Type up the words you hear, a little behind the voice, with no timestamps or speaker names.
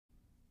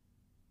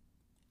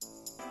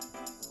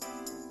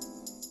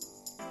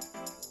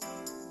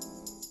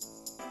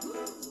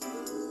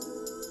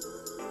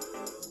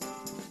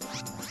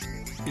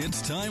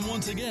It's time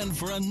once again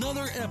for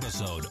another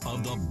episode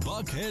of the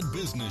Buckhead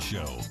Business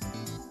Show.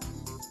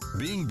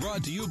 Being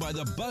brought to you by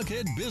the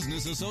Buckhead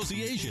Business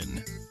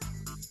Association.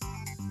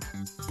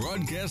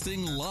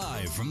 Broadcasting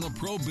live from the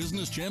Pro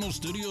Business Channel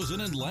studios in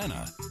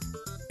Atlanta.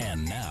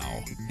 And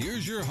now,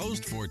 here's your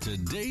host for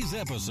today's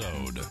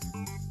episode.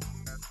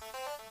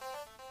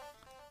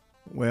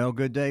 Well,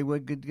 good day,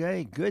 good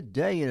day. Good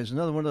day. It is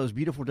another one of those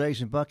beautiful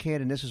days in Buckhead,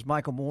 and this is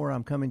Michael Moore.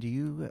 I'm coming to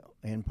you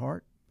in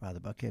part by the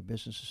Buckhead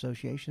Business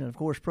Association and, of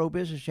course, Pro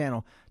Business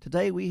Channel.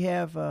 Today we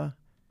have, how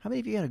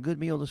many of you had a good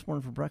meal this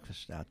morning for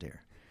breakfast out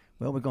there?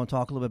 Well, we're going to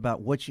talk a little bit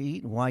about what you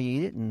eat and why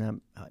you eat it, and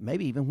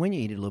maybe even when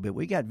you eat it a little bit.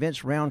 We got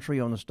Vince Rountree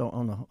on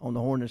the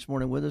horn this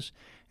morning with us,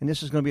 and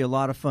this is going to be a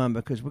lot of fun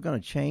because we're going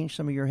to change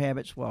some of your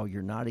habits while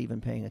you're not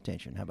even paying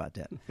attention. How about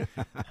that?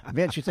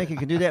 Vince, you think you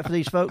can do that for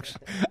these folks?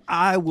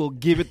 I will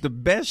give it the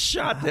best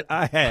shot that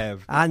I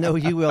have. I know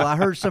you will. I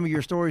heard some of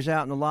your stories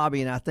out in the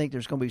lobby, and I think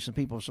there's going to be some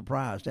people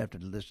surprised after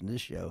listening to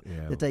this show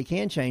that they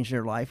can change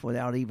their life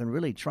without even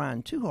really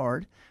trying too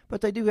hard, but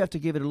they do have to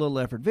give it a little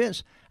effort.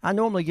 Vince, I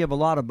normally give a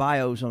lot of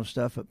bios on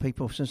stuff, but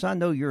people, since I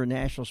know you're a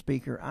national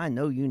speaker, I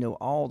know you know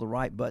all the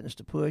right buttons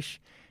to push,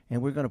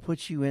 and we're going to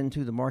put you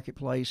into the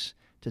marketplace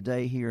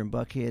today here in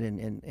Buckhead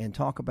and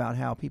talk about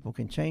how people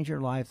can change their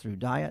life through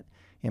diet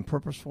and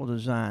purposeful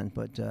design.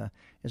 But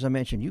as I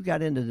mentioned, you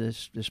got into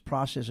this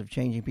process of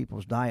changing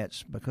people's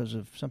diets because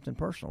of something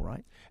personal,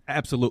 right?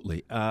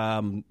 Absolutely.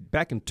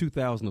 Back in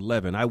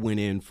 2011, I went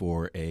in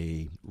for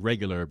a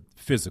regular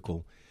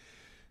physical,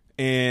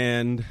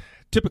 and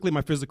typically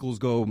my physicals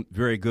go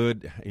very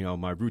good. You know,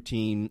 my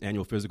routine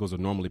annual physicals are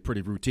normally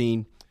pretty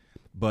routine.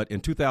 But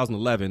in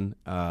 2011,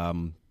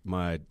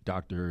 my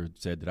doctor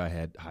said that I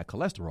had high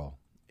cholesterol.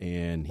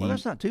 And well,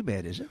 that's not too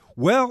bad, is it?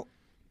 Well,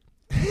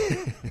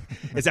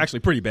 it's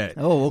actually pretty bad.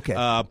 Oh, okay.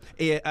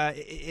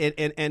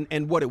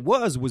 And what it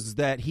was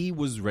that he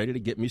was ready to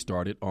get me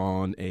started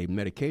on a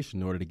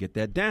medication in order to get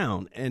that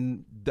down.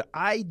 And the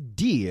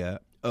idea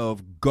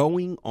of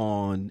going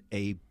on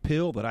a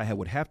pill that I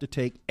would have to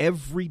take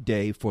every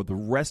day for the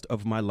rest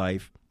of my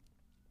life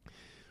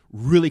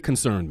really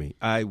concerned me.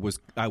 I was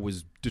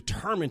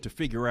determined to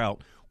figure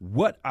out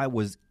what I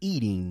was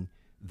eating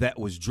that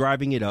was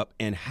driving it up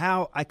and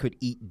how I could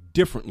eat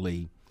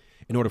differently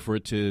in order for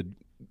it to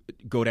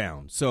go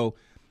down. So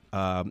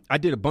I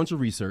did a bunch of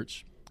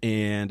research,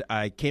 and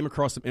I came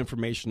across some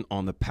information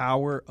on the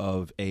power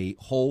of a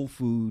whole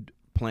food,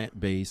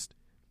 plant-based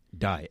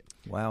diet.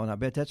 Wow, and I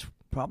bet that's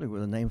probably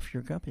where the name for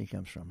your company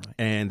comes from, right?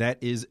 And that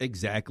is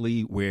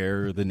exactly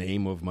where the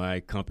name of my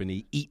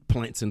company, Eat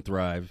Plants and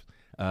Thrive,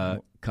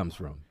 comes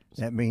from.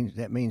 That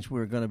means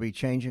we're going to be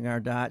changing our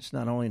diets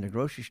not only in the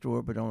grocery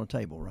store but on the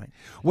table, right?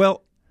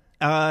 Well,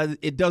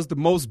 it does the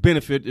most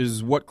benefit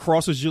is what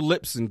crosses your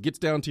lips and gets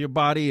down to your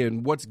body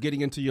and what's getting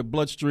into your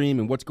bloodstream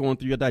and what's going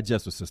through your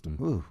digestive system.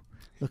 Ooh,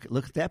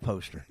 look at that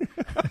poster.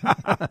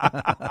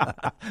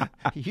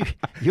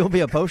 You'll be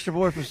a poster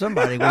boy for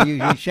somebody when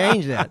you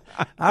change that.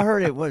 I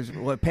heard it was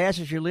what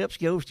passes your lips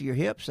goes to your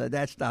hips.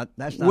 That's not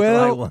the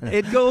right one.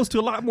 It goes to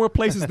a lot more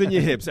places than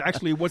your hips.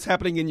 Actually, what's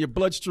happening in your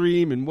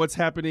bloodstream and what's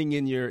happening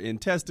in your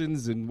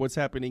intestines and what's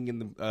happening in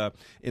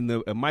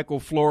the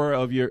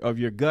microflora of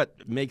your gut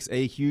makes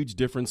a huge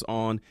difference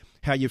on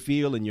how you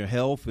feel and your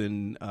health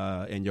and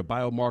your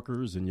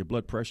biomarkers and your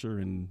blood pressure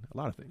and a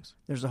lot of things.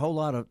 There's a whole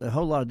lot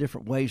of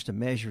different ways to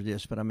measure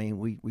this, but I mean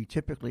we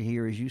typically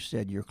hear, as you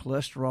said, your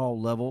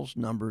cholesterol levels,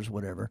 numbers,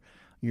 whatever,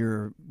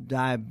 your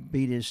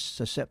diabetes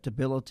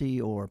susceptibility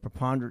or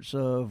preponderance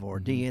of or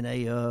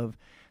DNA of.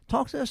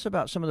 Talk to us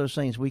about some of those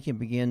things we can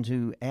begin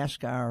to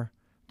ask our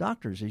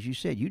doctors. As you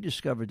said, you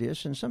discovered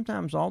this, and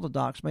sometimes all the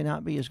docs may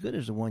not be as good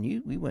as the one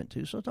we went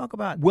to. So talk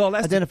about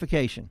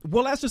identification.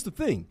 That's just the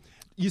thing.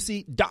 You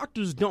see,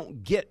 doctors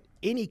don't get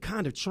any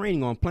kind of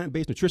training on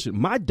plant-based nutrition.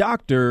 My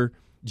doctor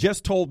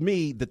just told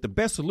me that the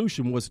best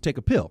solution was to take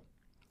a pill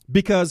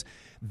because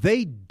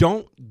they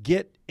don't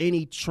get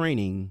any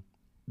training,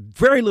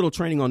 very little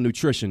training on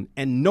nutrition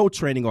and no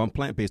training on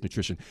plant-based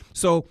nutrition.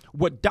 So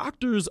what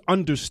doctors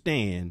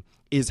understand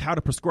is how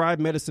to prescribe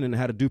medicine and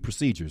how to do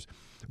procedures.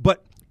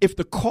 But if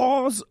the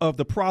cause of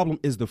the problem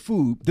is the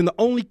food, then the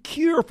only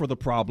cure for the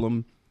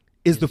problem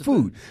is the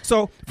food.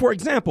 So, for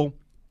example,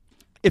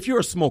 if you're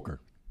a smoker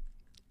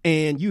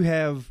and you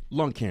have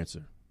lung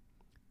cancer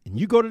and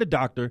you go to the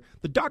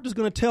doctor's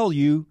going to tell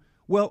you,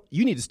 well,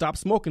 you need to stop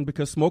smoking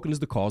because smoking is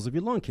the cause of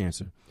your lung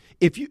cancer.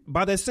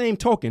 By that same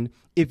token,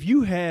 if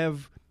you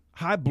have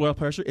high blood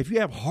pressure, if you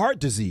have heart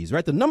disease,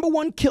 right? The number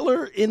one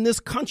killer in this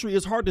country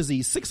is heart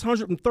disease.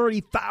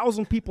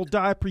 630,000 people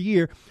die per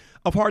year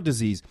of heart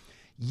disease.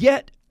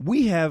 Yet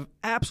we have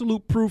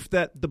absolute proof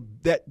that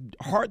that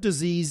heart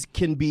disease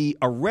can be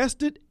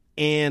arrested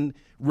and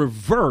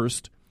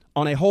reversed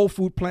on a whole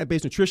food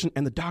plant-based nutrition,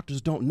 and the doctors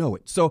don't know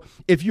it. So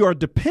if you are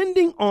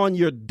depending on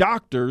your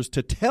doctors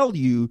to tell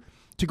you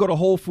to go to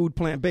whole food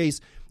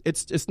plant-based,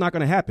 it's not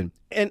going to happen.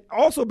 And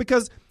also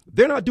because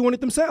they're not doing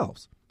it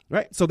themselves,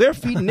 right? So they're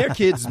feeding their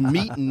kids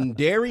meat and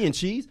dairy and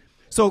cheese.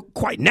 So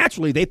quite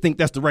naturally, they think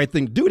that's the right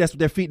thing to do. That's what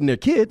they're feeding their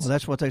kids. Well,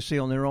 that's what they see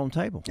on their own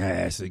table.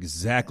 That's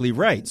exactly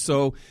right.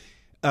 So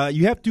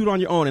you have to do it on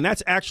your own. And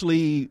that's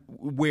actually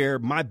where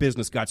my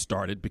business got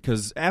started,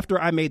 because after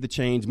I made the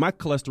change, my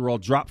cholesterol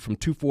dropped from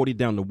 240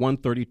 down to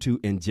 132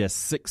 in just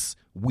 6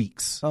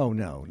 weeks. Oh,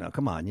 no.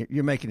 Come on.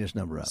 You're making this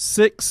number up.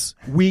 6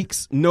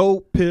 weeks, no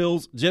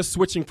pills, just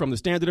switching from the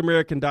standard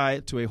American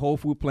diet to a whole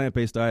food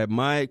plant-based diet.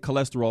 My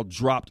cholesterol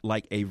dropped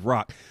like a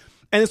rock.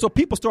 And so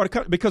people started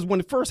cutting, because when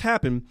it first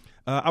happened,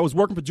 I was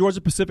working for Georgia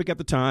Pacific at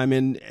the time,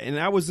 and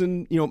I was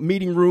in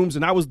meeting rooms,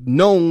 and I was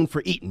known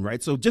for eating,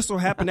 right? So just so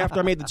happened after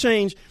I made the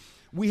change,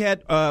 we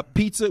had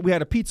pizza. We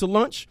had a pizza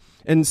lunch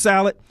and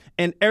salad,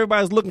 and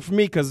everybody was looking for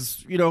me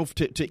because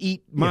to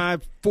eat my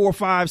 4 or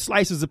 5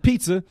 slices of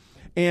pizza.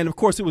 And, of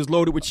course, it was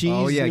loaded with cheese.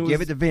 Oh, yeah,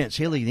 give it to Vince.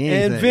 He'll eat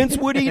anything. And Vince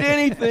would eat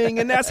anything,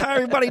 and that's how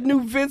everybody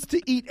knew Vince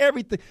to eat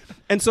everything.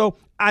 And so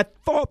I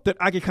thought that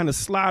I could kind of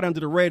slide under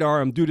the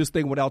radar and do this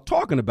thing without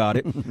talking about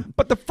it.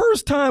 But the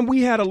first time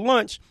we had a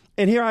lunch,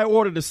 and here I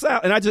ordered a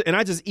salad, and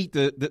I just eat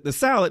the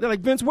salad. They're like,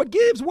 Vince, what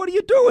gives? What are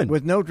you doing?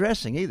 With no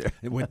dressing either.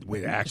 With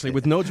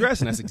no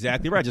dressing. That's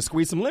exactly right. Just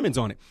squeeze some lemons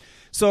on it.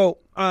 So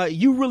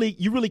you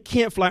really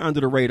can't fly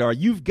under the radar.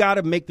 You've got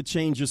to make the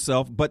change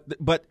yourself.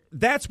 But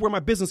that's where my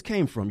business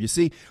came from, you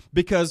see,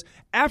 because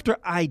after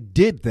I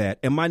did that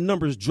and my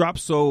numbers dropped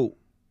so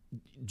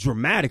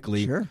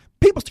dramatically, sure,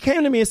 people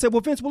came to me and said,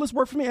 well, Vince, will this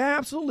work for me?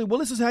 Absolutely. Well,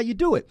 this is how you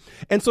do it.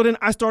 And so then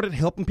I started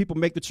helping people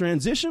make the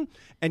transition.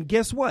 And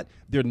guess what?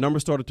 Their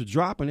numbers started to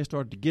drop, and they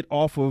started to get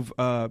off of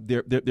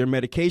their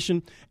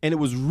medication. And it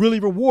was really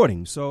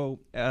rewarding. So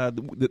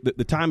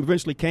the time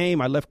eventually came.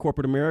 I left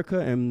corporate America,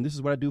 and this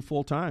is what I do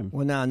full time.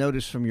 Well, now I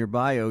noticed from your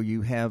bio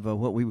you have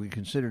what we would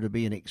consider to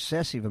be an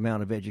excessive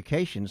amount of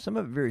education, some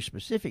of it very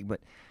specific.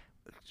 But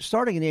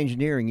starting in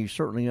engineering, you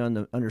certainly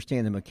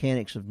understand the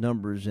mechanics of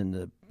numbers and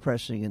the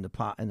pressing and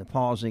the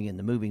pausing and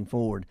the moving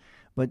forward.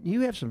 But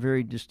you have some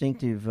very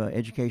distinctive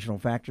educational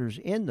factors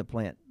in the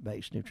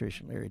plant-based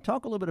nutrition area.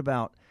 Talk a little bit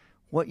about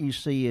what you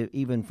see,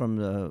 even from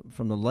the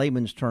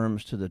layman's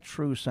terms to the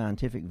true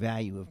scientific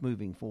value of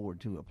moving forward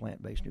to a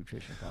plant-based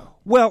nutrition product.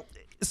 Well,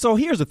 so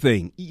here's the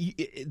thing.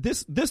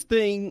 This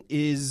thing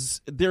is,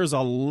 there's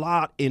a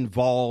lot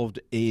involved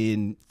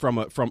in from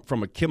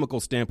a chemical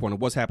standpoint of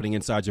what's happening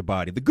inside your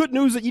body. The good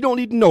news is that you don't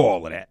need to know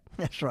all of that.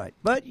 That's right.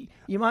 But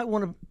you might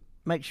want to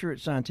make sure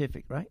it's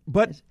scientific, right?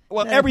 But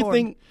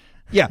everything.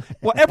 Yeah.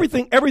 Well,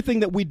 everything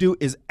that we do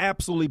is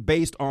absolutely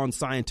based on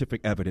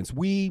scientific evidence.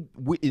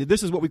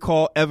 This is what we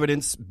call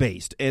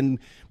evidence-based. And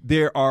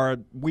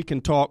we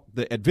can talk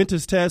the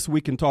Adventist test.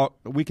 We can talk,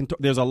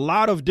 there's a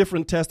lot of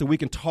different tests that we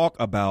can talk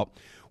about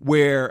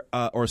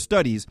or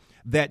studies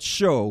that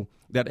show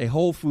that a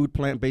whole food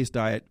plant-based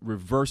diet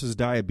reverses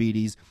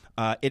diabetes.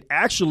 It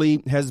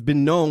actually has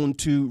been known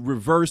to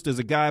reverse. There's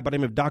a guy by the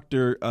name of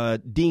Dr.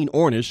 Dean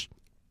Ornish,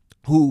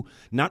 who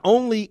not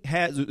only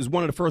is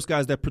one of the first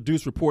guys that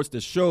produced reports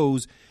that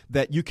shows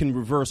that you can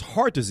reverse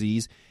heart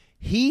disease.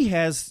 He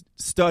has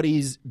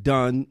studies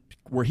done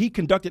where he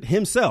conducted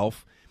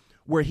himself,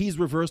 where he's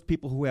reversed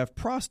people who have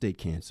prostate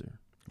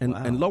cancer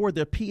and lowered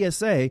their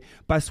PSA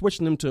by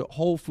switching them to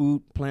whole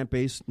food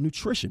plant-based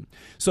nutrition.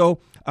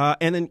 So,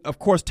 and then of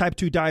course type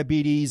 2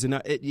 diabetes, and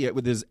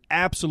there's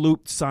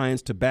absolute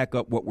science to back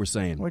up what we're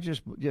saying. Or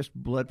just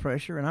blood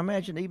pressure, and I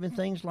imagine even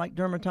things like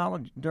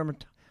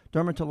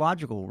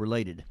dermatological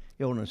related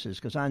illnesses,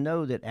 because I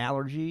know that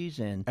allergies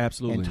and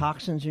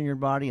toxins in your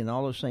body and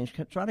all those things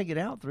try to get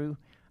out through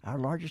our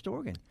largest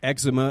organ.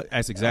 Eczema,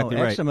 that's exactly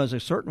right. Eczema is a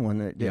certain one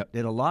that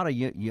a lot of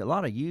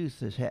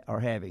youth are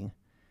having.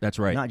 That's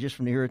right. Not just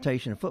from the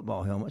irritation of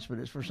football helmets, but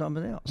it's for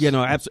something else. Yeah,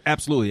 no,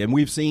 absolutely. And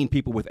we've seen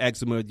people with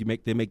eczema.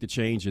 They make the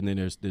change, and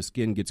then their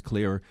skin gets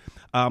clearer.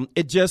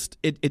 It just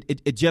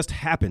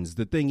happens.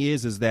 The thing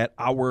is that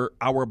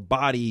our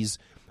bodies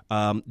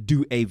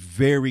do a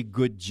very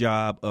good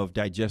job of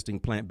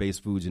digesting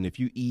plant-based foods. And if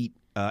you eat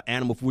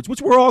animal foods,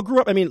 which we all grew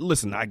up, I mean,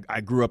 listen,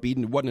 I grew up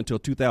eating. It wasn't until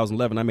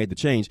 2011 I made the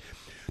change.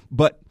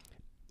 But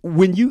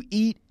when you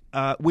eat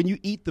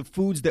the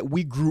foods that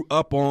we grew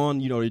up on,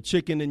 your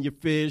chicken and your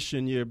fish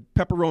and your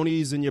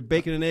pepperonis and your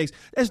bacon and eggs,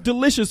 that's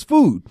delicious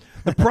food.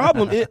 The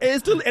problem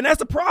is, and that's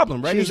the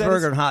problem, right?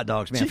 Cheeseburger and hot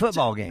dogs, man.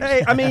 Football games.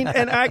 Hey, I mean,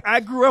 and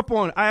I grew up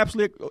on it. I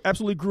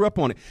absolutely grew up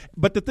on it.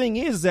 But the thing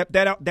is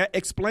that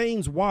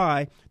explains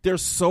why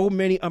there's so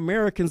many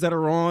Americans that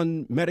are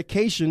on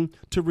medication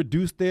to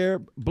reduce their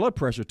blood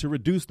pressure, to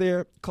reduce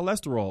their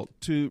cholesterol,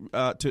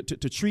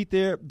 to treat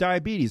their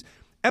diabetes.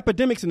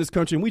 Epidemics in this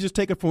country, and we just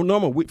take it for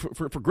normal,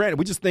 for granted.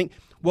 We just think,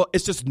 well,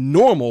 it's just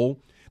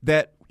normal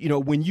that,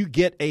 when you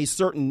get a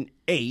certain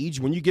age,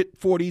 when you get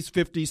 40s,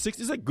 50s, 60s,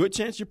 there's a good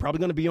chance you're probably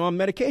going to be on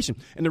medication.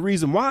 And the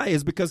reason why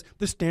is because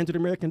the standard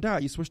American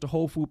diet, you switch to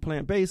whole food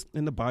plant-based,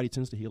 and the body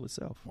tends to heal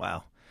itself.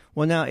 Wow.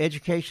 Well, now,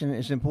 education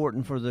is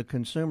important for the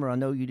consumer. I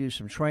know you do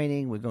some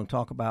training. We're going to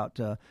talk about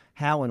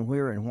how and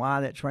where and why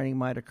that training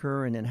might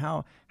occur, and then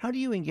how do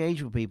you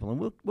engage with people?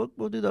 And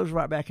we'll do those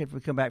right back after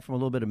we come back from a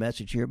little bit of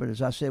message here. But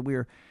as I said,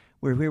 we're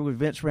here with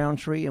Vince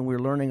Rountree, and we're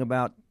learning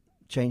about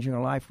changing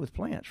our life with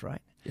plants,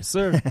 right? Yes,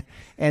 sir.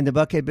 And the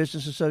Buckhead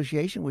Business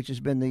Association, which has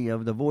been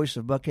the voice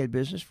of Buckhead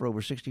business for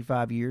over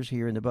 65 years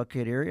here in the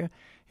Buckhead area,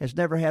 has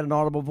never had an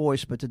audible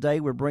voice. But today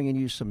we're bringing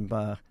you some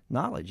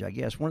knowledge, I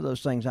guess. One of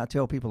those things I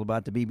tell people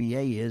about the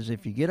BBA is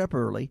if you get up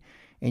early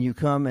and you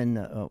come and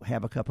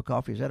have a cup of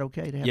coffee. Is that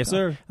okay to have? Yes,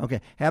 coffee? sir. Okay.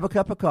 Have a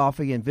cup of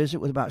coffee and visit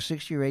with about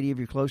 60 or 80 of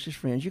your closest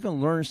friends. You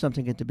can learn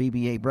something at the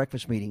BBA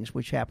breakfast meetings,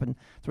 which happen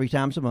 3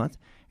 times a month.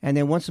 And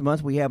then once a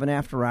month we have an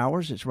after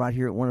hours. It's right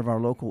here at one of our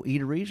local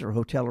eateries or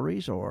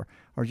hoteleries or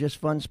just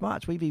fun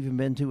spots. We've even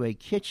been to a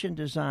kitchen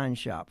design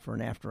shop for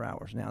an after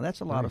hours. Now,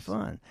 that's a lot of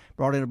fun.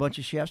 Brought in a bunch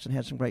of chefs and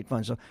had some great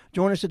fun. So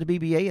join us at the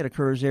BBA. It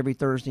occurs every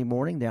Thursday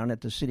morning down at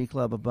the City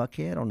Club of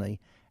Buckhead on the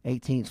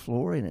 18th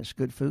floor, and it's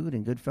good food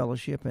and good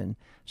fellowship and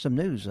some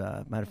news.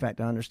 Matter of fact,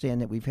 I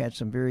understand that we've had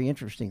some very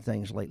interesting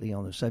things lately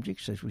on the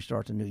subject as we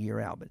start the new year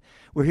out. But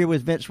we're here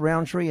with Vince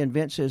Rountree, and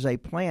Vince is a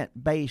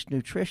plant-based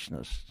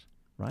nutritionist,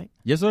 right?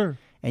 Yes, sir.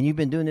 And you've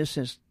been doing this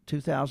since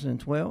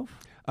 2012?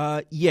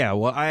 Yeah,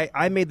 well,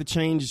 I made the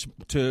change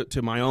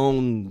to my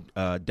own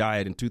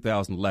diet in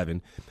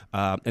 2011,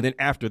 and then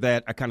after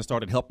that, I kind of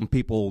started helping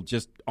people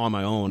just on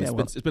my own. Yeah,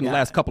 it's been the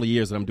last couple of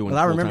years that I'm doing.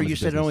 Well, I remember you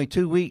said only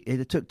 2 weeks.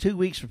 It took 2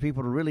 weeks for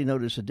people to really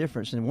notice a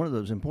difference, and one of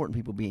those important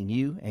people being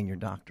you and your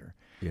doctor.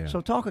 Yeah.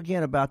 So talk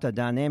again about the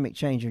dynamic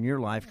change in your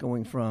life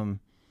going from,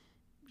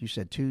 you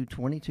said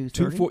 220,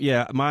 230?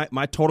 Yeah,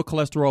 my total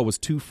cholesterol was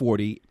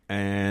 240,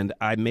 and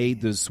I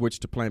made the switch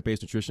to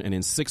plant-based nutrition, and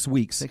in 6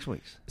 weeks. 6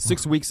 weeks.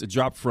 6 weeks, it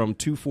dropped from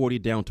 240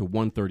 down to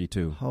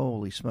 132.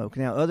 Holy smoke.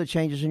 Now, other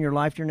changes in your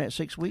life during that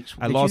 6 weeks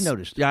you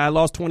noticed? Yeah, I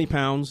lost 20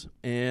 pounds,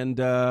 and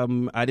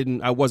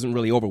I wasn't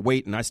really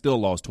overweight, and I still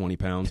lost 20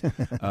 pounds.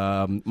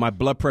 My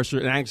blood pressure,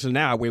 and actually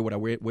now I weigh what I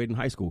weighed in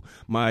high school.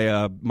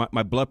 My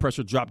blood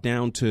pressure dropped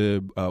down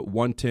to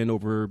 110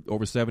 over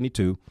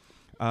 72.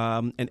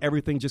 And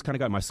everything just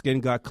kind of my skin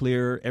got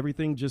clear.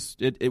 Everything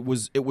just, it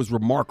was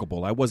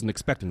remarkable. I wasn't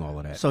expecting all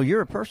of that. So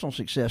you're a personal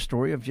success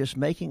story of just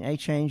making a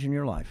change in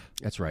your life.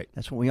 That's right.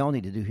 That's what we all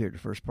need to do here at the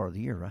first part of the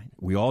year, right?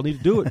 We all need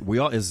to do it.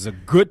 It's a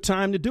good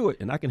time to do it,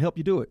 and I can help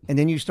you do it. And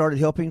then you started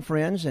helping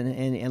friends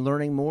and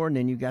learning more, and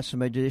then you got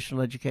some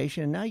additional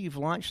education, and now you've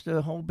launched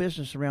a whole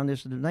business around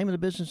this. The name of the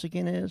business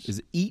again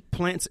is Eat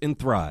Plants and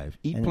Thrive.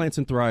 Plants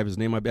and Thrive is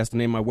that's the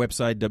name of my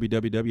website,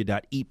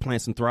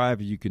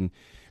 www.eatplantsandthrive. You can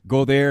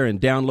go there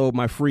and download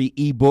my free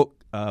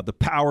ebook, The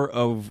Power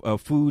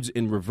of Foods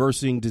in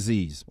Reversing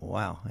Disease.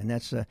 Wow, and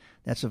that's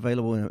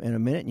available in a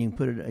minute. And you can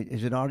put it.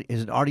 Is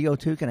it audio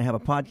too? Can I have a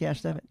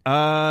podcast of it?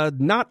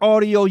 Not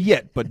audio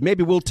yet, but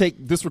maybe we'll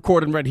take this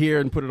recording right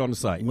here and put it on the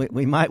site.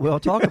 We might well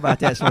talk about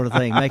that sort of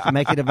thing.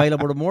 Make it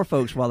available to more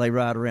folks while they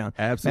ride around.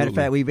 Absolutely. Matter of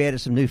fact, we've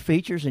added some new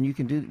features, and you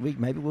can do.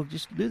 Maybe we'll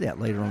just do that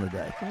later on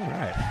today.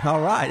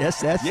 All right.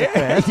 That's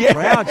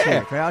crowd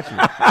cheer.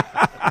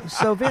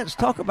 So, Vince,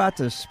 talk about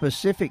the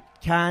specific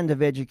kind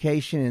of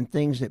education and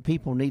things that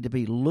people need to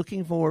be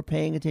looking for,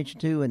 paying attention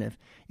to. And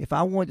if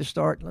I want to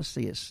start, let's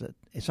see,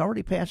 it's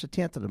already past the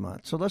 10th of the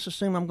month. So let's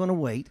assume I'm going to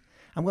wait.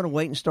 I'm going to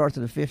wait and start to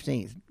the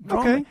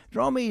 15th.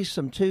 Draw me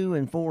some 2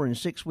 and 4 and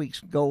 6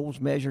 weeks goals,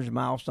 measures,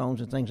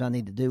 milestones, and things I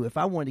need to do if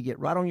I want to get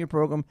right on your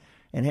program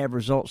and have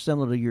results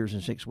similar to yours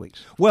in 6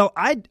 weeks. Well,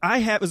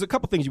 there's a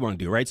couple things you want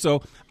to do, right?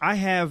 So I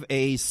have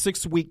a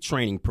 6-week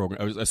training program,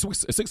 a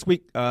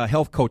 6-week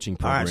health coaching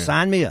program. All right,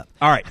 sign me up.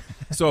 All right.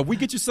 So if we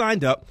get you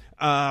signed up,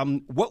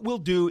 what we'll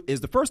do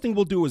is the first thing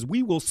we'll do is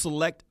we will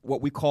select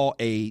what we call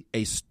a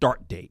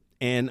start date.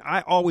 And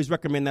I always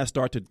recommend that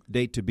start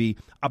date to be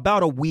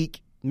about a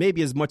week,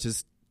 maybe as much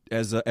as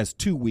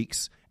 2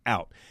 weeks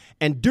out.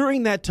 And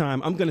during that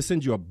time, I'm going to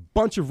send you a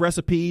bunch of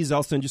recipes.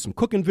 I'll send you some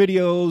cooking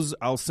videos.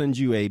 I'll send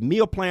you a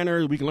meal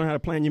planner. We can learn how to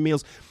plan your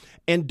meals.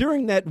 And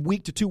during that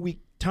week to 2 week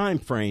time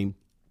frame,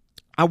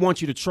 I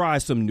want you to try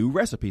some new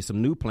recipes,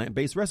 some new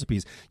plant-based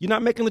recipes. You're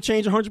not making the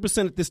change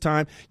 100% at this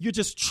time. You're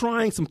just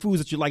trying some foods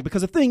that you like.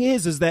 Because the thing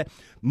is that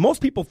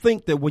most people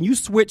think that when you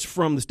switch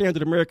from the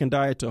standard American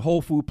diet to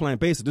whole food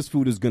plant-based, this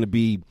food is going to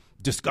be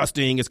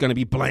disgusting. It's going to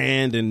be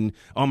bland, and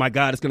oh my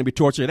God, it's going to be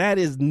torture. That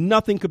is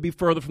nothing could be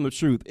further from the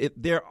truth.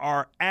 There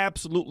are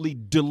absolutely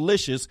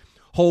delicious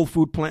whole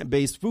food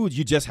plant-based foods.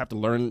 You just have to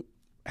learn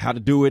how to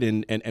do it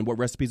and what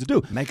recipes to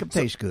do. Make them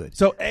taste good.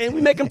 So and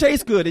we make them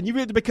taste good, and you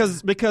really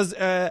because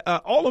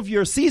all of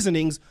your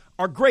seasonings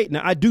are great.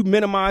 Now I do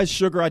minimize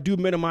sugar, I do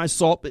minimize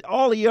salt, but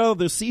all the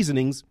other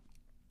seasonings,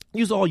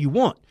 use all you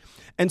want.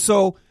 And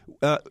so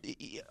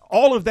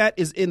all of that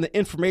is in the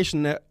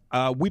information that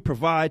we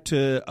provide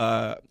to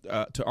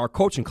our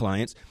coaching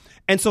clients.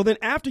 And so then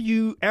after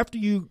you're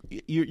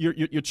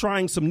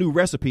trying some new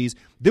recipes,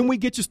 then we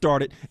get you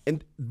started,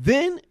 and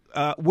then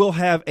we'll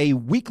have a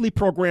weekly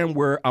program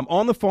where I'm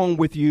on the phone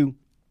with you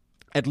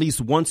at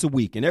least once a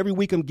week, and every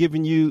week I'm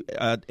giving you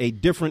a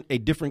different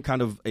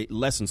kind of a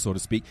lesson, so to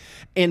speak.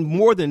 And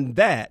more than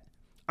that,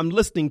 I'm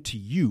listening to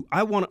you.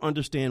 I want to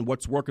understand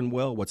what's working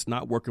well, what's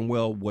not working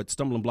well, what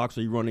stumbling blocks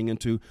are you running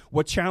into,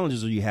 what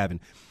challenges are you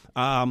having.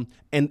 And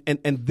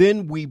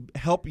then we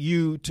help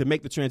you to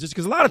make the transition,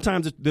 because a lot of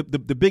times the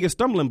biggest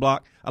stumbling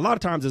block a lot of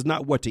times is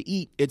not what to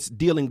eat. It's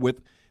dealing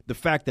with the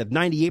fact that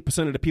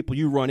 98% of the people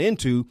you run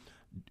into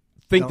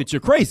think that you're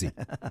crazy.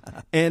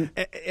 and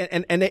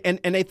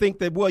they think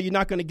that, well, you're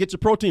not going to get your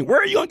protein. Where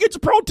are you going to get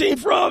your protein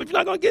from if you're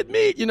not going to get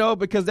meat?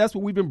 Because that's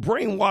what we've been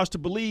brainwashed to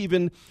believe.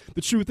 And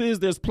the truth is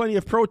there's plenty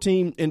of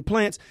protein in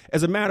plants.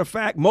 As a matter of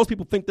fact, most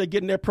people think they're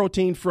getting their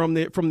protein from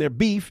their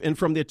beef and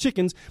from their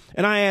chickens.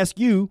 And I ask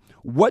you,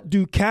 what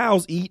do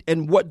cows eat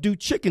and what do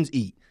chickens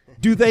eat?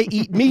 Do they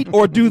eat meat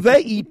or do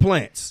they eat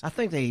plants? I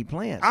think they eat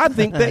plants. I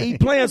think they eat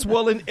plants.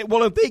 Well,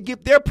 if they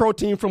get their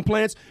protein from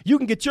plants, you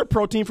can get your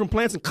protein from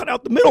plants and cut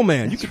out the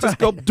middleman. You can just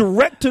go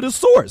direct to the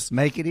source.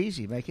 Make it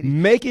easy.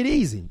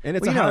 And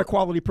it's a higher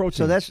quality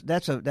protein. So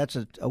that's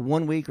a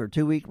 1 week or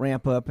 2 week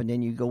ramp up, and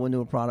then you go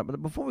into a product.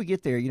 But before we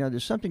get there,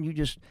 there's something you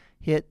just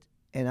hit,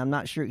 and I'm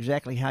not sure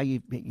exactly how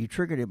you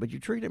triggered it, but you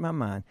triggered it in my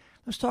mind.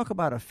 Let's talk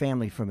about a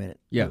family for a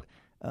minute. Yeah.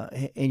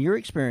 In your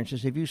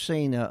experiences, have you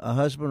seen a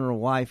husband or a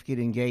wife get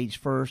engaged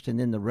first and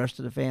then the rest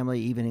of the family,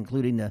 even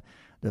including the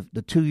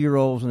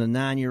 2-year-olds and the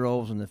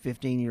 9-year-olds and the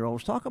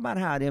 15-year-olds? Talk about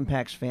how it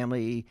impacts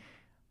family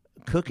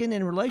cooking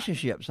and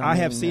relationships. I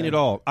have seen it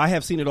all. I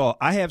have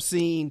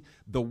seen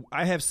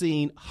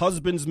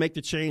husbands make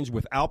the change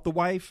without the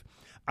wife.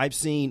 I've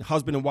seen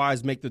husband and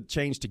wives make the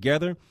change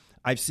together.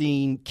 I've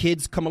seen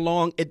kids come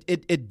along.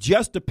 It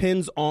just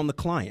depends on the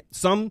client.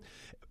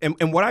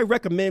 And what I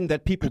recommend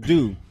that people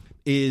do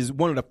is,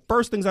 one of the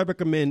first things I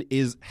recommend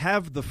is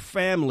have the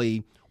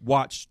family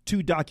watch 2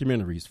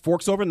 documentaries,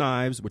 Forks Over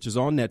Knives, which is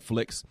on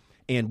Netflix,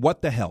 and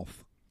What the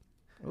Health.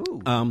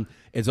 Ooh.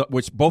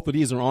 Which both of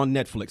these are on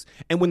Netflix.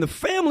 And when the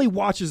family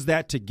watches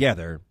that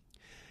together,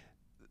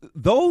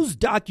 those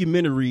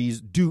documentaries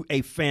do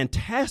a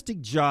fantastic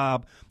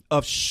job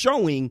of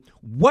showing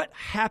what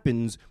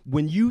happens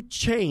when you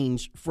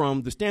change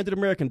from the standard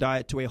American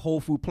diet to a whole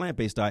food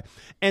plant-based diet.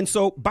 And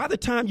so by the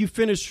time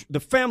the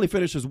family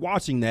finishes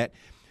watching that,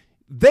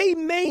 they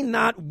may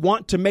not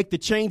want to make the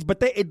change, but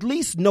they at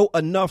least know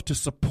enough to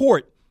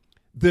support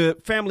the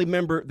family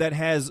member that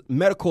has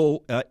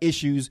medical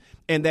issues,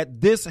 and that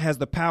this has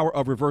the power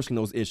of reversing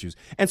those issues.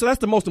 And so that's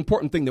the most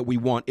important thing that we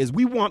want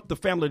the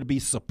family to be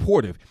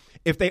supportive.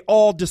 If they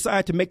all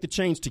decide to make the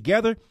change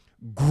together,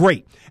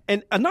 great.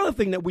 And another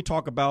thing that we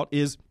talk about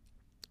is,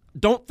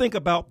 don't think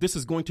about this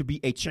is going to be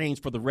a change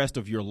for the rest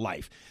of your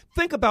life.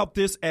 Think about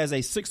this as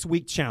a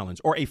 6-week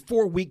challenge or a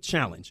 4-week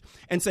challenge,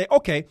 and say,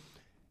 okay,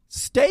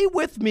 stay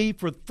with me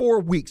for 4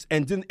 weeks,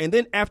 and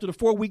then after the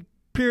 4-week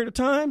period of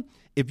time,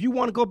 if you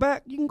want to go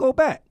back, you can go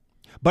back.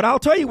 But I'll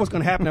tell you what's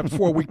going to happen after the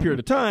 4-week period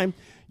of time.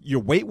 Your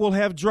weight will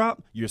have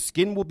dropped. Your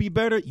skin will be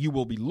better. You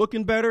will be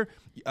looking better.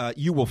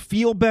 You will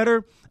feel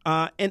better.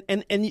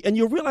 And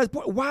you'll realize,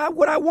 boy, why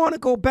would I want to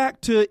go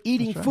back to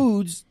eating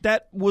foods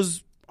that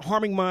was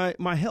harming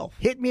my health?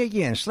 Hit me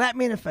again. Slap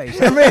me in the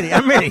face. I'm ready.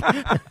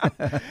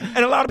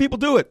 And a lot of people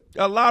do it.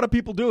 A lot of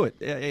people go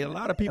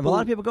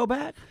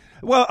back.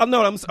 Well,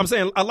 no, I'm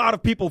saying a lot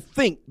of people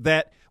think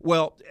that,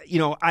 well,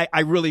 I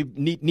really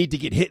need to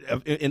get hit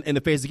in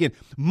the face again.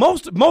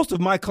 Most of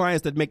my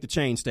clients that make the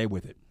change stay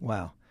with it.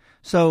 Wow.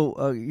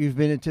 So you've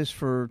been at this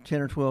for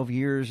 10 or 12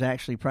 years,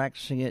 actually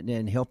practicing it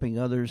and helping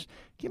others.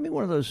 Give me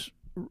one of those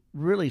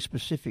really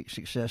specific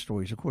success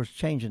stories. Of course,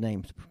 change the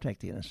name to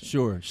protect the innocent.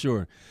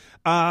 Sure.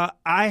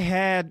 I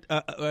had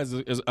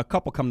as a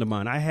couple come to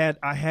mind. I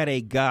had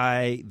a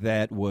guy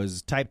that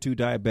was type 2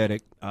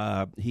 diabetic.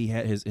 He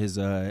had his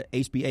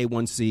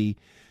HbA1c,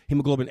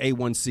 hemoglobin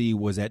A1c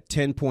was at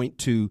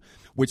 10.2.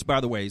 Which,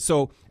 by the way,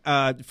 so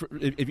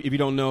if you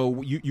don't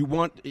know, you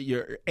want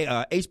your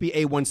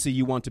HbA1c,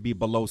 you want to be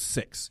below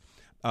 6.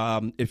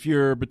 If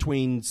you're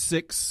between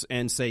 6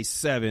 and say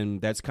 7,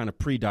 that's kind of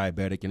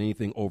pre-diabetic, and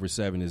anything over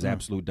 7 is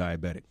absolute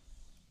diabetic.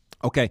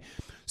 Okay,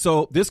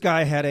 so this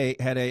guy had a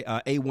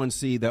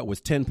A1C that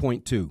was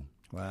 10.2.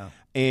 Wow.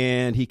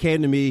 And he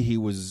came to me. He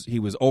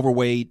was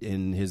overweight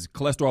and his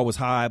cholesterol was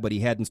high, but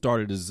he hadn't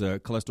started his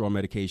cholesterol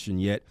medication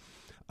yet.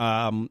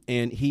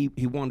 And he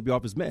wanted to be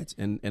off his meds,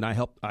 and I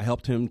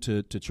helped him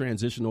to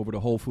transition over to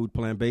whole food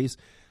plant based,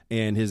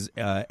 and his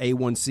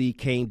A1C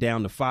came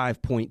down to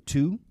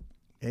 5.2.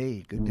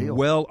 Hey, good deal.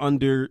 Well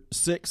under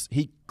 6.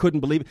 He couldn't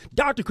believe it.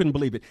 Doctor couldn't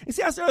believe it. And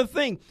see, that's the other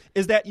thing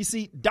is that, you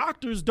see,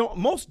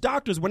 most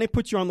doctors, when they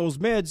put you on those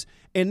meds,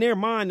 in their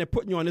mind, they're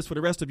putting you on this for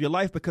the rest of your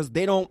life because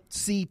they don't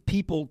see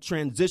people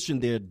transition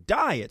their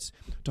diets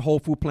to whole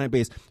food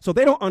plant-based. So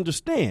they don't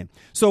understand.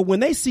 So when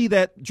they see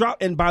that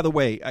drop, and by the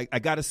way, I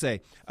got to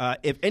say,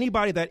 if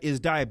anybody that is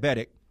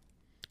diabetic,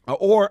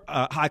 or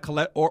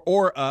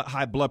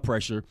high blood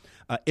pressure,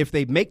 if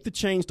they make the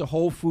change to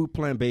whole food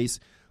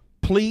plant-based,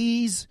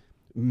 please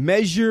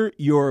measure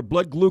your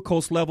blood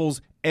glucose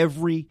levels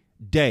every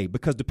day,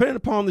 because depending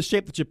upon the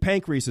shape that your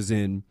pancreas is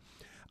in,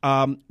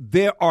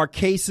 there are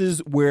cases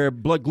where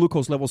blood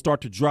glucose levels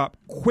start to drop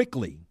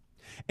quickly.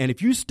 And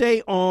if you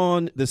stay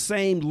on the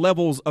same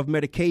levels of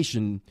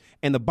medication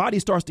and the body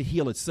starts to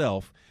heal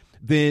itself,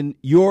 then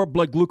your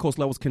blood glucose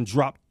levels can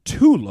drop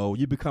too low.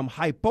 You become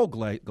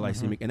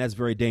hypoglycemic, and that's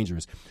very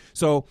dangerous.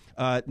 So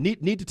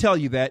need to tell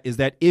you that is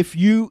that if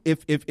you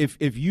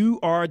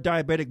are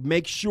diabetic,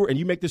 make sure, and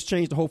you make this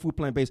change to whole food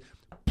plant-based,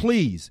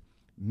 please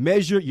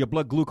measure your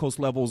blood glucose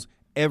levels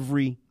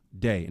every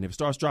day. And if it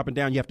starts dropping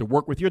down, you have to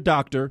work with your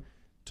doctor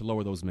to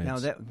lower those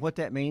meds. Now, what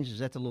that means, is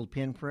that the little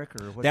pinprick?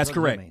 Or what? That's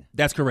correct. That mean?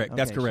 That's correct. Okay,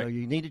 That's correct. So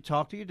you need to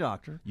talk to your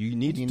doctor. You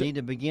need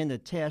to begin to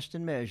test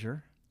and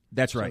measure.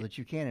 That's right. So that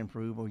you can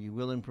improve, or you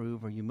will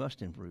improve, or you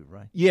must improve,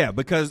 right? Yeah,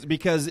 because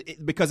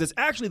it's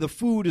actually the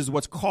food is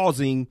what's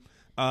causing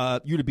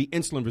you to be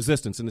insulin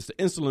resistant, and it's the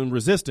insulin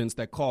resistance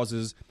that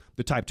causes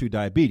the type 2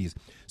 diabetes.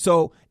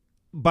 So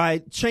by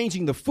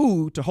changing the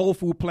food to whole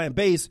food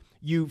plant-based,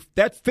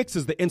 that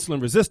fixes the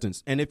insulin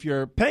resistance. And if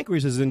your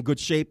pancreas is in good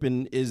shape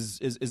and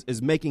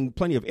is making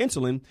plenty of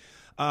insulin,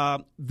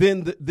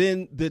 then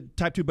the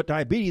type 2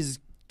 diabetes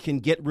can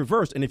get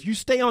reversed. And if you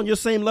stay on your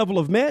same level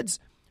of meds,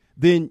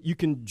 then you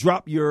can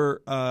drop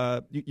your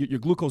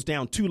glucose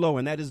down too low,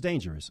 and that is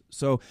dangerous.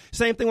 So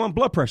same thing on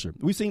blood pressure.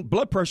 We've seen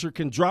blood pressure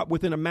can drop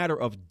within a matter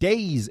of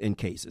days in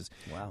cases.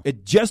 Wow.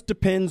 It just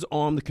depends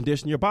on the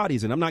condition of your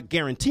bodies, and I'm not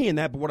guaranteeing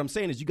that, but what I'm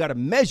saying is you got to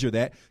measure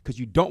that because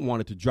you don't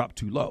want it to drop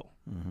too low.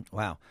 Mm-hmm.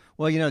 Wow.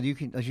 Well, you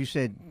can, as you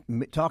said,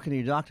 talking to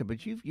your doctor,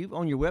 but you've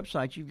on your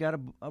website, you've got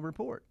a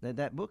report,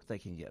 that book they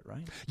can get,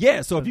 right?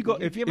 Yeah. So if you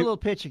have a little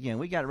pitch again,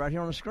 we got it right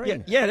here on the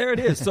screen. Yeah, there it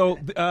is. So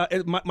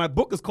my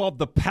book is called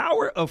The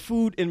Power of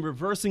Food in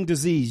Reversing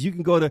Disease. You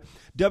can go to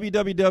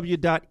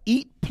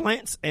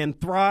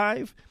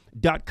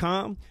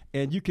www.eatplantsandthrive.com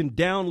and you can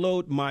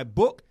download my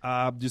book.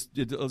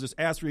 It'll just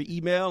ask for your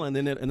email, and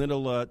then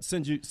it'll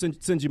send you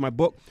my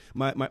book,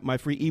 my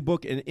free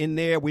ebook. And in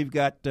there we've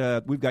got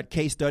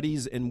case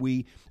studies, and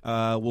we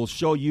will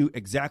show you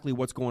exactly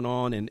what's going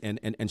on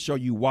and show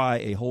you why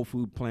a whole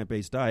food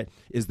plant-based diet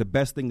is the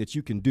best thing that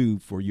you can do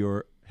for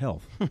your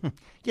health.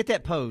 Get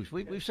that pose.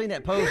 We've seen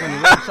that pose on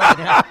your website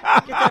now.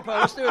 Get that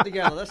pose. Let's do it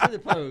together. Let's do the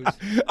pose.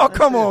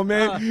 Come on,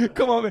 man.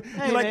 Come on, man.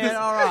 Hey, you like man, this?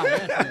 All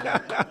right.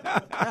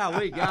 Now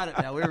we got it.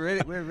 Now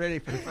we're ready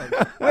for the pose.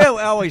 Well,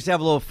 we always have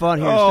a little fun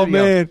here in the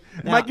studio. Man.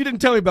 Now, Mike, you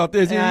didn't tell me about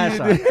this. That's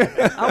all right.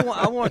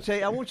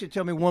 I want you to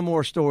tell me one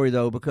more story,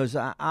 though, because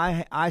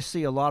I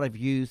see a lot of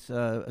youth,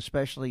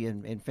 especially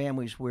in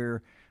families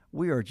where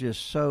we are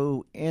just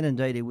so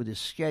inundated with the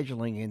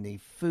scheduling and the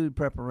food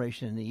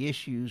preparation and the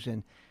issues.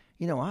 And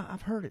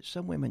I've heard it.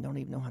 Some women don't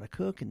even know how to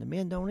cook, and the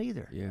men don't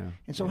either. Yeah.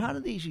 And so, how do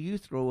these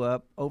youth grow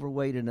up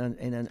overweight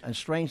and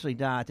strangely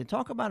dieted?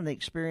 Talk about an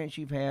experience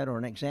you've had or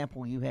an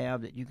example you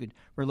have that you could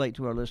relate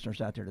to our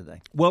listeners out there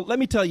today. Well, let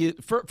me tell you.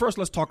 First,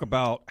 let's talk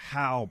about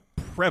how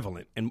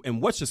prevalent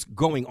and what's just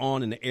going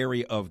on in the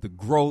area of the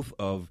growth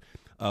of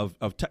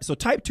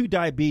type 2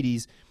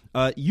 diabetes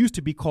used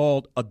to be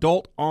called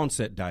adult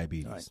onset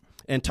diabetes, right.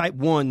 And type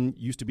 1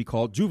 used to be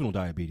called juvenile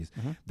diabetes.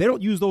 Mm-hmm. They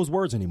don't use those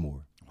words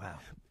anymore. Wow.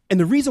 And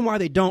the reason why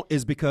they don't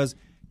is because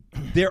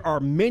there are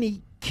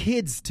many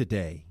kids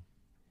today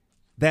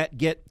that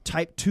get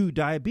type 2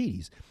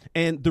 diabetes.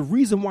 And the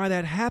reason why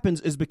that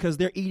happens is because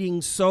they're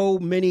eating so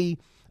many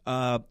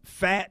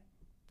fat,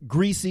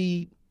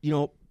 greasy,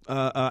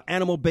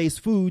 animal-based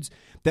foods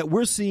that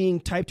we're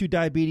seeing type 2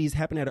 diabetes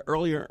happen at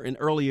an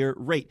earlier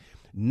rate.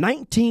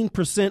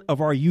 19%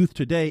 of our youth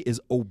today is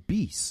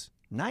obese.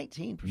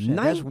 19%.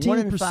 That's 1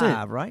 in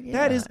 5, right? Yeah,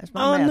 that is that's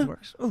my math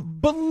works.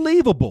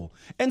 Unbelievable.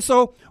 And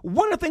so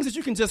one of the things that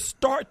you can just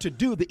start to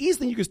do, the easiest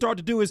thing you can start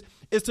to do is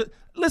to,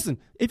 listen,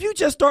 if you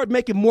just start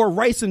making more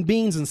rice and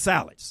beans and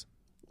salads,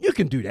 you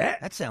can do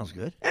that. That sounds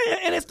good.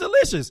 And it's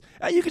delicious.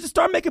 You can just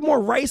start making more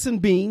rice and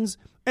beans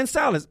and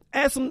salads.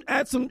 Have some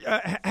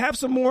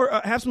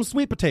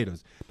sweet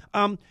potatoes.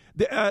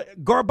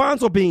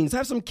 Garbanzo beans,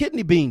 have some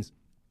kidney beans.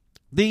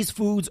 These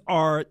foods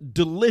are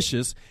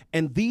delicious,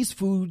 and these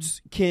foods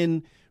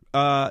can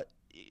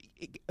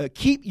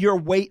keep your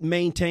weight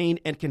maintained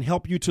and can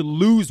help you to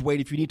lose weight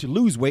if you need to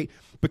lose weight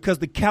because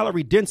the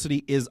calorie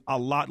density is a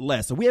lot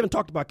less. So we haven't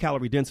talked about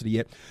calorie density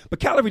yet, but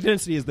calorie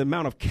density is the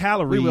amount of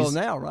calories. We will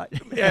now, right?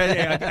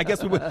 Yeah, I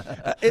guess we will.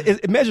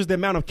 It measures the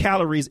amount of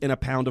calories in a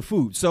pound of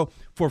food. So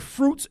for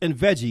fruits and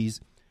veggies,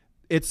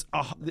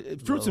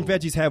 fruits and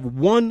veggies have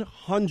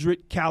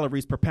 100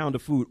 calories per pound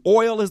of food.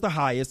 Oil is the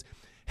highest.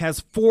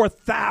 Has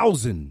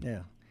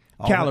 4,000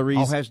 calories.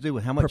 All has to do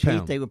with how much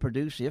heat they would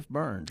produce if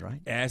burned,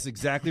 right? That's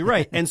exactly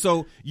right. and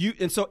so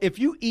if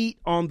you eat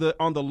on the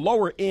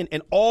lower end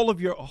and all of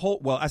your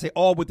I say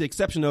all with the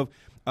exception of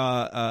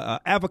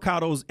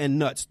avocados and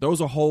nuts,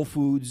 those are whole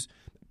foods,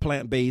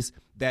 plant-based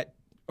that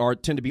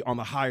tend to be on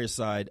the higher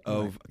side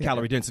of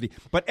calorie density.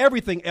 But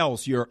everything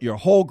else, your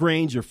whole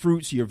grains, your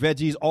fruits, your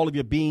veggies, all of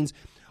your beans,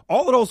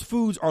 all of those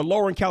foods are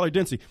lower in calorie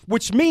density,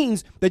 which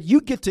means that you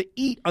get to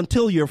eat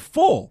until you're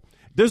full.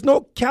 There's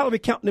no calorie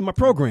counting in my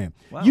program.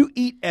 Wow. You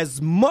eat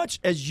as much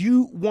as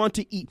you want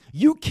to eat.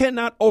 You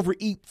cannot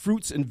overeat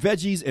fruits and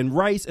veggies and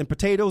rice and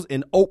potatoes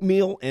and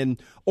oatmeal and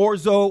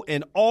orzo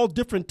and all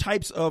different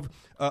types of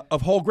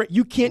of whole grain.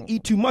 You can't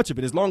eat too much of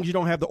it as long as you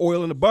don't have the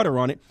oil and the butter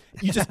on it.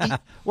 You just eat.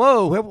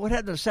 Whoa, what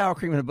happened to the sour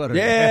cream and the butter?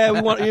 Yeah,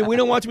 we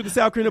don't want you with the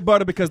sour cream and the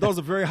butter because those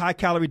are very high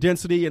calorie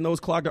density and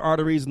those clog the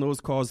arteries and those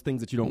cause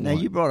things that you don't want.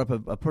 Now, you brought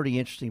up a pretty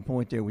interesting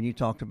point there when you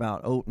talked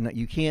about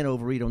you can't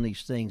overeat on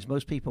these things.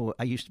 Most people,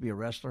 I used to be a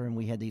wrestler and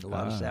we had to eat a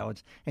lot of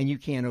salads, and you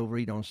can't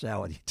overeat on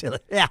salad.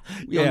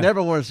 You'll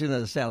never want to see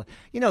another salad.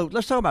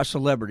 Let's talk about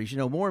celebrities.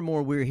 More and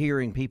more we're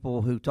hearing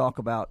people who talk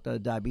about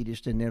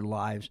diabetes in their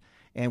lives.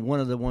 And one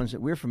of the ones that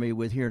we're familiar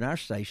with here in our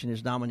station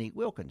is Dominique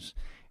Wilkins.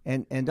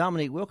 And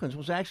Dominique Wilkins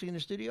was actually in the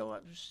studio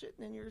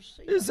sitting in your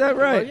seat. Is that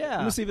right? Well, yeah.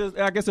 Let me see.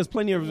 I guess there's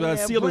plenty of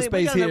ceiling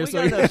space here. We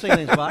got no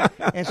ceiling spot.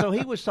 And so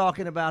he was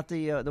talking about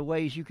the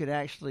ways you could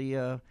actually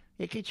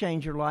it could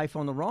change your life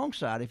on the wrong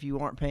side if you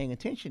aren't paying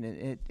attention.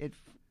 And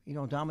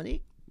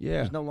Dominique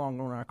was no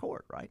longer on our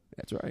court, right?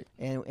 That's right.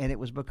 And it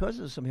was because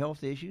of some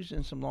health issues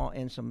and some law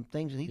and some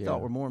things that he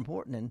thought were more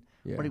important than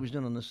what he was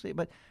doing on the street.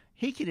 But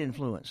he could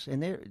influence,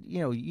 and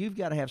you've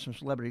got to have some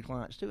celebrity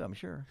clients too, I'm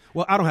sure.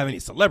 Well, I don't have any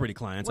celebrity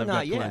clients. Well,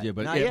 I've got clients yet,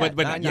 but not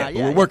yet. But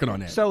we're working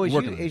on that. So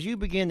as you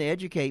begin to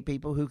educate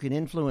people who can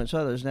influence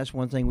others, and that's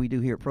one thing we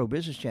do here at Pro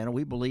Business Channel.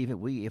 We believe that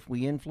if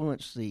we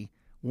influence the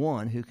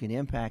one who can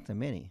impact the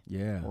many,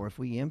 or if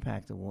we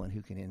impact the one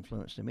who can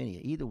influence the many,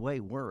 either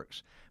way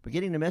works. But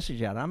getting the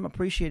message out, I'm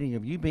appreciating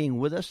of you being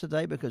with us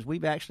today because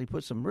we've actually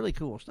put some really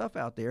cool stuff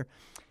out there.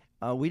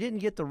 We didn't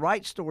get the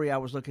right story I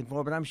was looking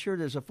for, but I'm sure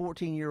there's a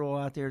 14-year-old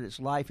out there that's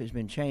life has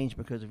been changed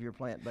because of your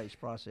plant-based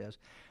process.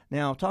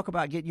 Now, talk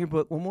about getting your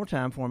book one more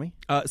time for me.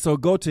 So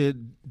go to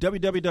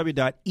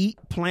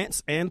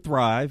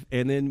www.eatplantsandthrive,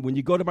 and then when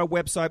you go to my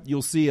website,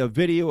 you'll see a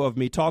video of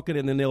me talking,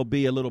 and then there'll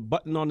be a little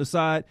button on the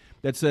side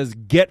that says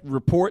Get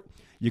Report.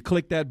 You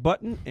click that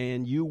button,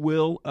 and you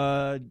will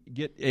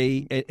get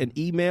an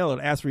email.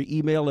 It'll ask for your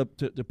email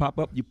to pop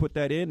up. You put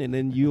that in, and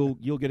then you'll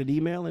get an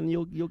email, and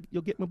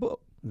you'll get my book.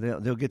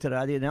 They'll get that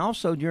idea. And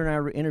also, during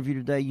our interview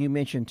today, you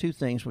mentioned two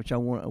things, which I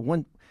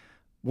want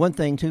one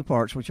thing, two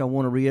parts, which I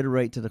want to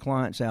reiterate to the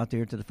clients out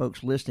there, to the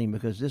folks listening,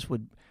 because this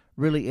would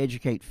really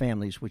educate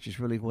families, which is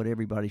really what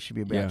everybody should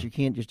be about. Yeah. You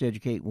can't just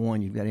educate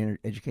one; you've got to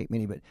educate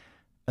many. But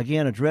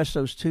again, address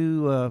those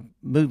two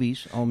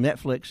movies on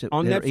Netflix that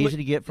are easy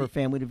to get for a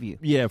family to view.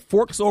 Yeah,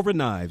 Forks Over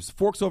Knives.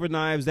 Forks Over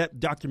Knives, that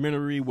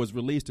documentary was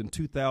released in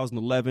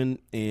 2011,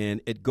 and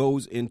it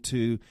goes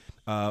into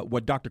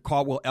what Dr.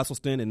 Caldwell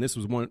Esselstyn, and this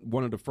was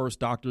one of the first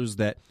doctors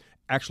that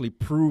actually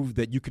proved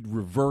that you could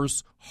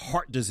reverse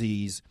heart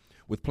disease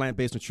with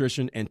plant-based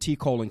nutrition, and T.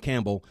 Colin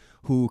Campbell,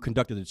 who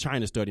conducted the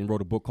China study and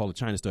wrote a book called The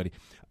China Study.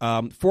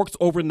 Forks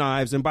Over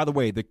Knives, and by the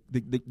way,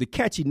 the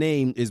catchy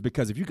name is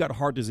because if you got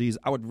heart disease,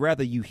 I would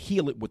rather you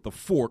heal it with the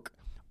fork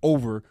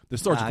over the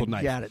surgical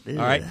knife. Got it. All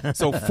right?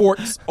 So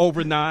Forks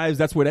Over Knives,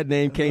 that's where that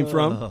name came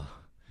from.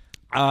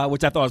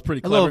 Which I thought was pretty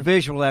clever. A little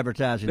visual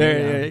advertising.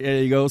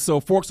 There you go. So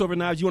Forks Over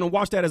Knives, you want to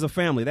watch that as a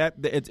family.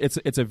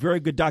 It's a very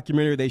good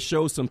documentary. They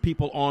show some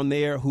people on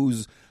there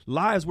whose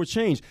lives were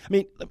changed. I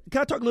mean,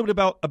 can I talk a little bit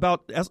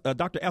about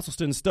Dr.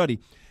 Esselstyn's study?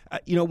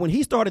 When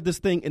he started this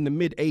thing in the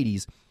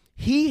mid-'80s,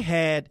 he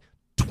had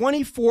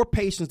 24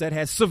 patients that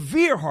had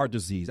severe heart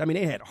disease. I mean,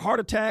 they had heart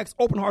attacks,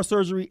 open heart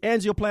surgery,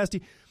 angioplasty.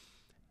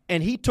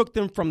 And he took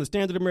them from the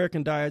standard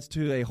American diets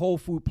to a whole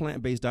food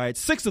plant-based diet.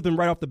 6 of them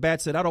right off the bat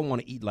said, I don't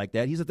want to eat like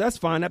that. He said, that's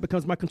fine. That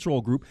becomes my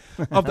control group.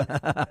 Of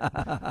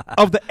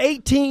the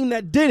 18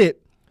 that did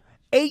it,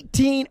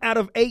 18 out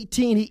of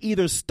 18, he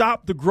either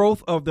stopped the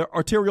growth of the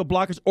arterial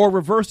blockage or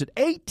reversed it.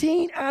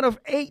 18 out of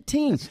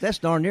 18. That's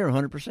darn near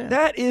 100%.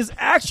 That is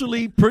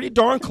actually pretty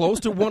darn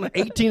close to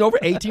 18 over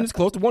 18 is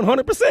close to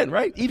 100%,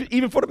 right?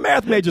 Even for the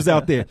math majors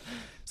out there.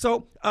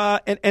 So,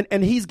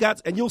 and he's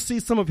got, and you'll see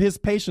some of his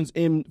patients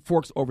in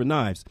Forks Over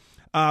Knives.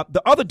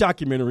 The other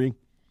documentary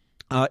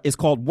is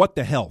called What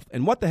the Health,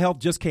 and What the Health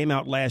just came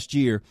out last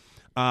year.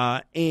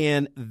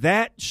 And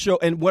that show,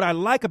 and what I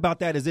like about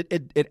that is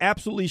it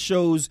absolutely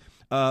shows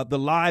the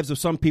lives of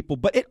some people,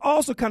 but it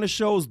also kind of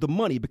shows the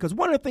money, because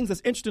one of the things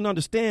that's interesting to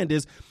understand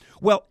is,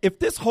 well, if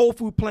this whole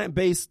food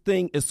plant-based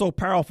thing is so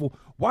powerful,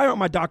 why aren't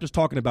my doctors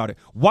talking about it?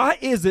 Why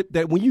is it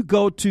that when you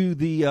go to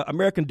the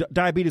American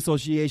Diabetes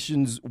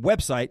Association's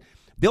website,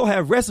 they'll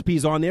have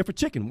recipes on there for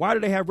chicken? Why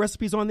do they have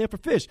recipes on there for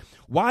fish?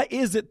 Why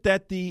is it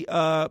that the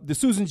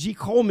Susan G.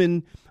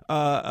 Komen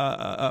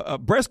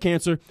breast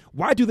cancer,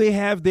 why do they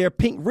have their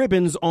pink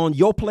ribbons on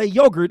Yoplait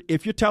yogurt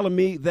if you're telling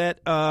me that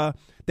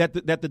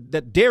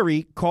that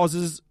dairy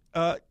causes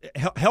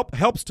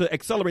helps to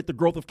accelerate the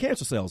growth of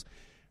cancer cells?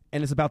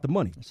 And it's about the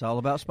money. It's all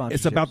about sponsorships.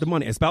 It's about the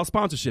money. It's about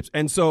sponsorships.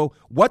 And so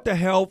What the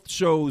Health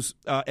shows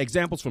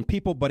examples from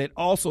people, but it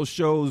also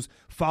shows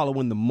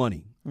following the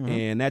money. Mm-hmm.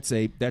 And that's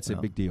a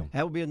big deal.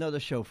 That will be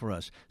another show for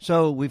us.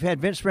 So we've had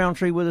Vince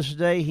Rountree with us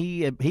today.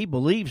 He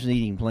believes in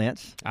eating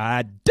plants.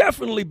 I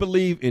definitely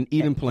believe in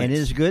eating plants. And it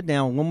is good.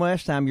 Now, one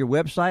last time, your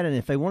website, and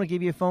if they want to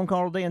give you a phone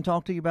call today and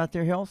talk to you about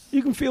their health,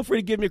 you can feel free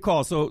to give me a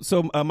call. So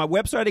my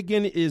website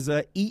again is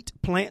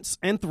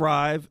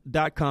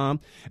eatplantsandthrive.com,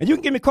 and you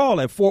can give me a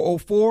call at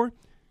 404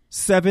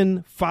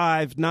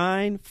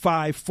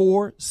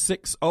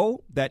 404-759-5460.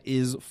 That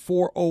is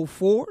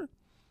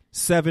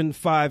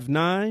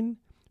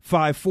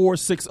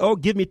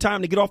 404-759-5460. Give me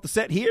time to get off the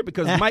set here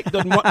because Mike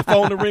doesn't want the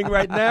phone to ring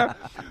right now.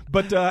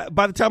 But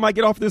by the time I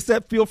get off this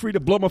set, feel free to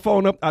blow my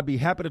phone up. I'd be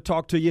happy to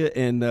talk to you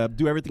and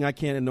do everything I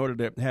can in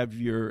order to have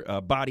your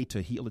body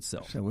to heal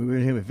itself. So we were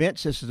here with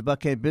Vince. This is the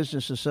Buckhead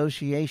Business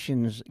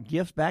Association's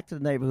gift back to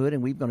the neighborhood,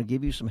 and we're going to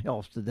give you some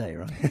health today,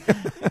 right?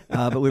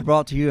 But we're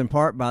brought to you in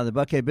part by the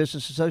Buckhead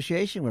Business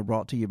Association. We're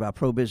brought to you by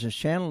Pro Business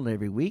Channel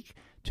every week.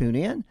 Tune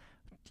in.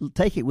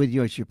 Take it with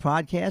you as your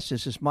podcast.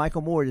 This is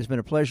Michael Moore. It has been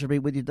a pleasure to be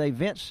with you today.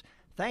 Vince,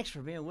 thanks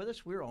for being with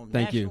us. We're on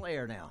national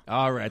air now.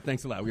 All right.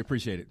 Thanks a lot. We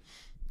appreciate it.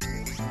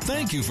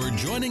 Thank you for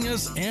joining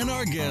us and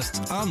our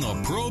guests on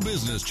the Pro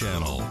Business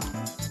Channel.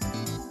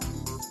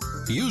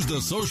 Use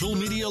the social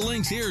media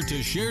links here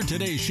to share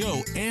today's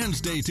show and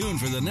stay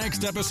tuned for the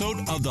next episode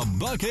of the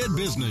Buckhead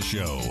Business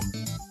Show.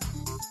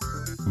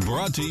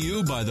 Brought to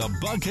you by the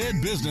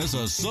Buckhead Business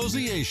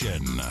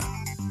Association.